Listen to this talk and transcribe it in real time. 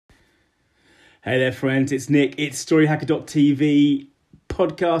Hey there, friends. It's Nick. It's StoryHacker.tv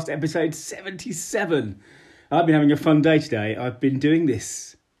podcast episode 77. I've been having a fun day today. I've been doing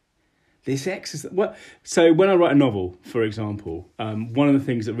this exercise. So when I write a novel, for example, one of the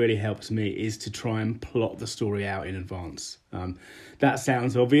things that really helps me is to try and plot the story out in advance. That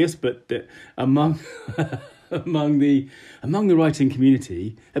sounds obvious, but among among the writing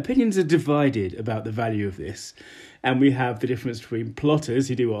community, opinions are divided about the value of this, and we have the difference between plotters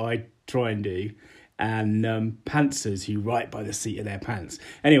who do what I try and do, and pantsers who write by the seat of their pants.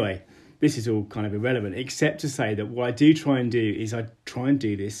 Anyway, this is all kind of irrelevant, except to say that what I do try and do is I try and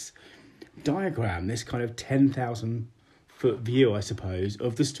do this diagram, this kind of 10,000 foot view, I suppose,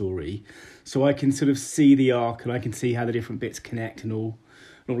 of the story, so I can sort of see the arc and I can see how the different bits connect and all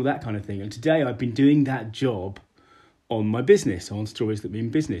of that kind of thing. And today I've been doing that job on my business, on Stories That Mean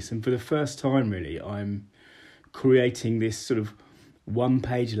Business, and for the first time really I'm creating this sort of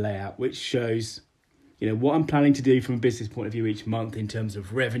one-page layout which shows, what I'm planning to do from a business point of view each month in terms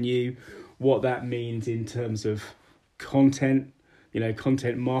of revenue, what that means in terms of content,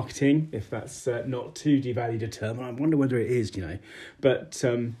 content marketing, if that's not too devalued a term. I wonder whether it is, but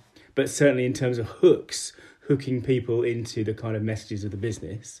certainly in terms of hooking people into the kind of messages of the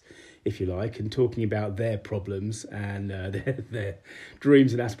business, if you like, and talking about their problems and their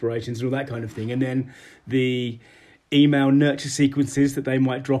dreams and aspirations and all that kind of thing. And then the email nurture sequences that they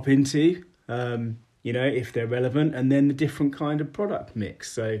might drop into, if they're relevant, and then the different kind of product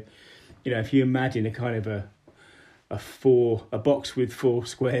mix. So, if you imagine a kind of a box with 4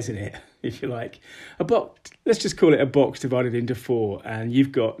 squares in it, if you like, a box, let's just call it a box divided into 4, and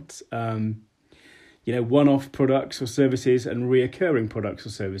you've got, one-off products or services and reoccurring products or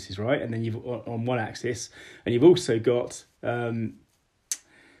services, right? And then you've on one axis, and you've also got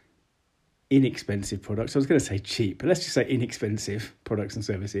inexpensive products. I was going to say cheap, but let's just say inexpensive products and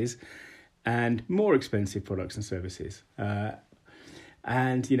services, and more expensive products and services.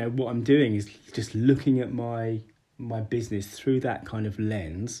 And what I'm doing is just looking at my business through that kind of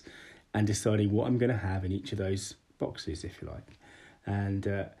lens and deciding what I'm going to have in each of those boxes, if you like.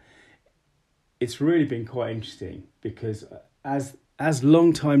 And it's really been quite interesting because as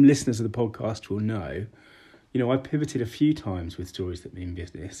long-time listeners of the podcast will know, I've pivoted a few times with Stories That Mean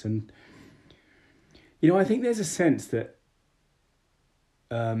Business, and I think there's a sense that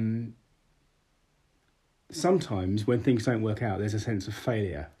sometimes when things don't work out, there's a sense of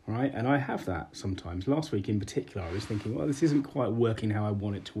failure, right? And I have that sometimes. Last week in particular, I was thinking, well, this isn't quite working how I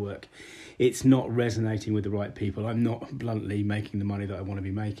want it to work. It's not resonating with the right people. I'm not bluntly making the money that I want to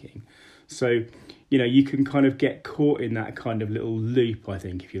be making. So, you can kind of get caught in that kind of little loop, I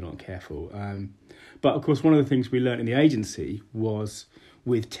think, if you're not careful. But of course, one of the things we learned in the agency was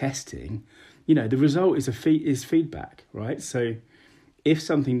with testing, the result is feedback, right? So if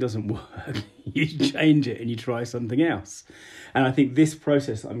something doesn't work, you change it and you try something else. And I think this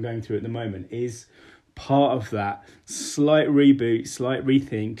process that I'm going through at the moment is part of that slight reboot, slight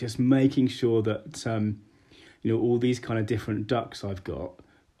rethink, just making sure that, all these kind of different ducks I've got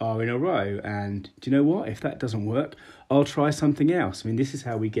are in a row. And do you know what? If that doesn't work, I'll try something else. I mean, this is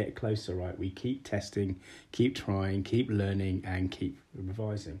how we get closer, right? We keep testing, keep trying, keep learning, and keep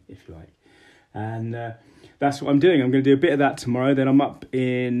revising, if you like. And that's what I'm doing. I'm going to do a bit of that tomorrow. Then I'm up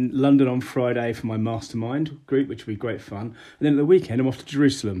in London on Friday for my mastermind group, which will be great fun. And then at the weekend, I'm off to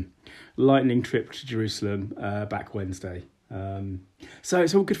Jerusalem. Lightning trip to Jerusalem, back Wednesday. So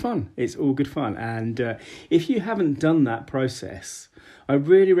it's all good fun. It's all good fun. And if you haven't done that process, I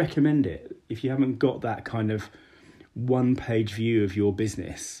really recommend it. If you haven't got that kind of one-page view of your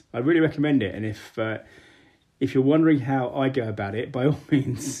business, I really recommend it. And if you're wondering how I go about it, by all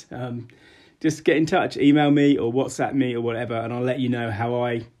means, just get in touch, email me or WhatsApp me or whatever, and I'll let you know how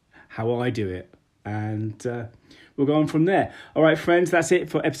I do it. And we'll go on from there. All right, friends, that's it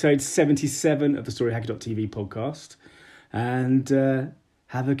for episode 77 of the StoryHacker.tv podcast. And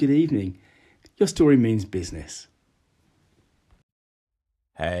have a good evening. Your story means business.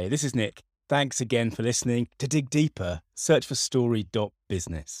 Hey, this is Nick. Thanks again for listening. To dig deeper, search for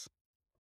story.business.